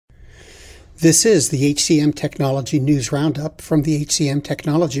This is the HCM Technology News Roundup from the HCM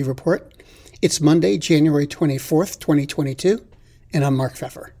Technology Report. It's Monday, January 24th, 2022, and I'm Mark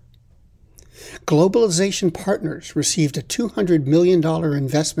Pfeffer. Globalization Partners received a $200 million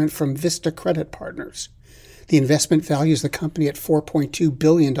investment from Vista Credit Partners. The investment values the company at $4.2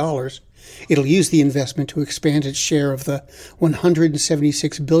 billion. It'll use the investment to expand its share of the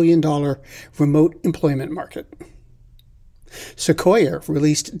 $176 billion remote employment market. Sequoia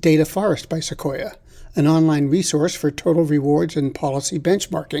released Data Forest by Sequoia, an online resource for total rewards and policy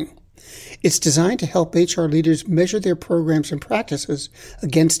benchmarking. It's designed to help HR leaders measure their programs and practices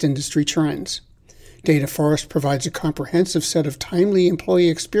against industry trends. Data Forest provides a comprehensive set of timely employee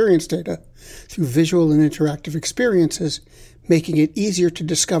experience data through visual and interactive experiences, making it easier to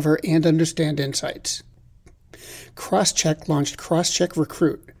discover and understand insights. Crosscheck launched Crosscheck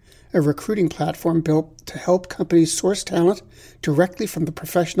Recruit, a recruiting platform built to help companies source talent directly from the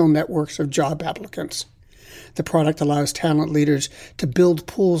professional networks of job applicants. The product allows talent leaders to build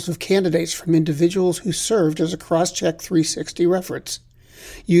pools of candidates from individuals who served as a Crosscheck 360 reference.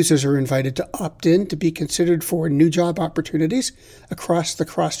 Users are invited to opt in to be considered for new job opportunities across the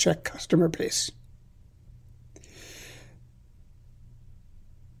Crosscheck customer base.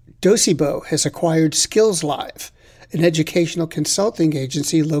 Docebo has acquired Skills Live, an educational consulting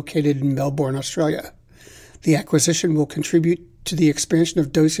agency located in Melbourne, Australia. The acquisition will contribute to the expansion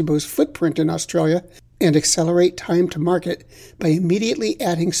of Docebo's footprint in Australia and accelerate time to market by immediately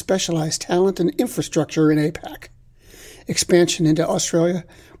adding specialized talent and infrastructure in APAC. Expansion into Australia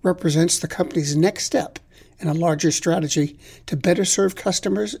represents the company's next step in a larger strategy to better serve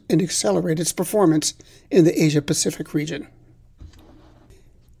customers and accelerate its performance in the Asia-Pacific region.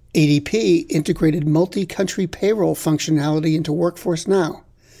 ADP integrated multi-country payroll functionality into Workforce Now.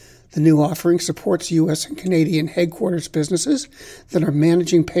 The new offering supports U.S. and Canadian headquarters businesses that are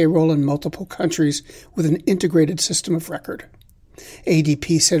managing payroll in multiple countries with an integrated system of record.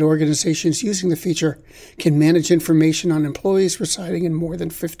 ADP said organizations using the feature can manage information on employees residing in more than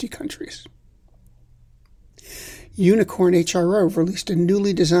 50 countries. Unicorn HRO released a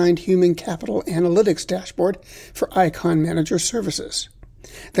newly designed human capital analytics dashboard for Icon Manager Services.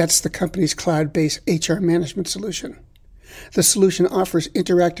 That's the company's cloud-based HR management solution. The solution offers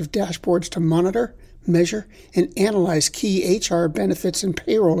interactive dashboards to monitor, measure, and analyze key HR benefits and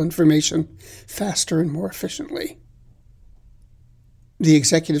payroll information faster and more efficiently. The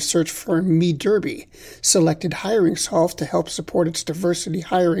executive search firm Me Derby selected HiringSolve to help support its diversity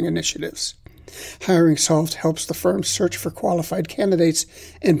hiring initiatives. HiringSolve helps the firm search for qualified candidates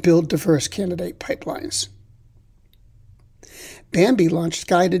and build diverse candidate pipelines. Bambee launched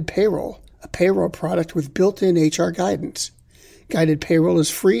Guided Payroll, a payroll product with built-in HR guidance. Guided Payroll is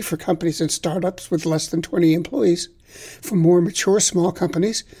free for companies and startups with less than 20 employees. For more mature small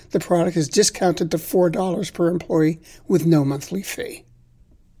companies, the product is discounted to $4 per employee with no monthly fee.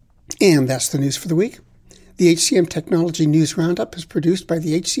 And that's the news for the week. The HCM Technology News Roundup is produced by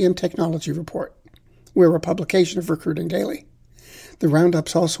the HCM Technology Report. We're a publication of Recruiting Daily. The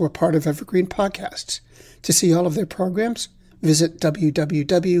Roundup's also a part of Evergreen Podcasts. To see all of their programs, visit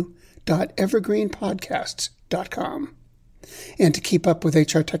www.evergreenpodcasts.com. And to keep up with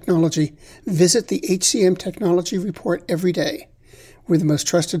HR technology, visit the HCM Technology Report every day. We're the most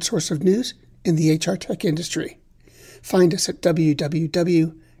trusted source of news in the HR tech industry. Find us at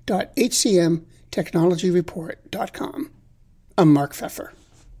www.hcmtechnologyreport.com. I'm Mark Pfeffer.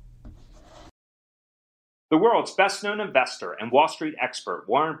 The world's best-known investor and Wall Street expert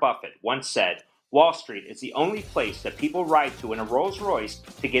Warren Buffett once said, "Wall Street is the only place that people ride to in a Rolls-Royce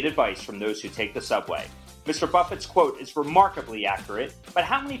to get advice from those who take the subway." Mr. Buffett's quote is remarkably accurate, but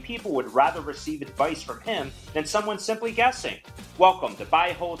how many people would rather receive advice from him than someone simply guessing? Welcome to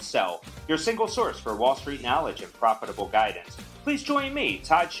Buy, Hold, Sell, your single source for Wall Street knowledge and profitable guidance. Please join me,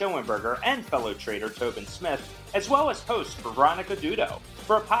 Todd Schoenberger, and fellow trader Tobin Smith, as well as host Veronica Dudo,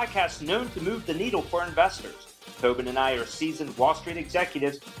 for a podcast known to move the needle for investors. Tobin and I are seasoned Wall Street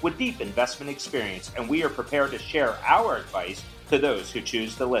executives with deep investment experience, and we are prepared to share our advice to those who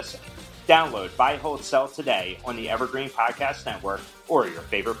choose to listen. Download Buy, Hold, Sell today on the Evergreen Podcast Network or your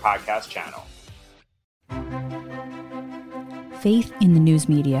favorite podcast channel. Faith in the news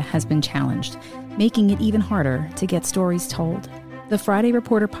media has been challenged, making it even harder to get stories told. The Friday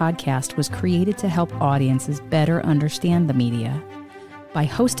Reporter podcast was created to help audiences better understand the media by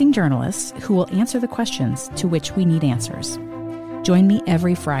hosting journalists who will answer the questions to which we need answers. Join me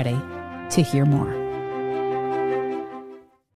every Friday to hear more.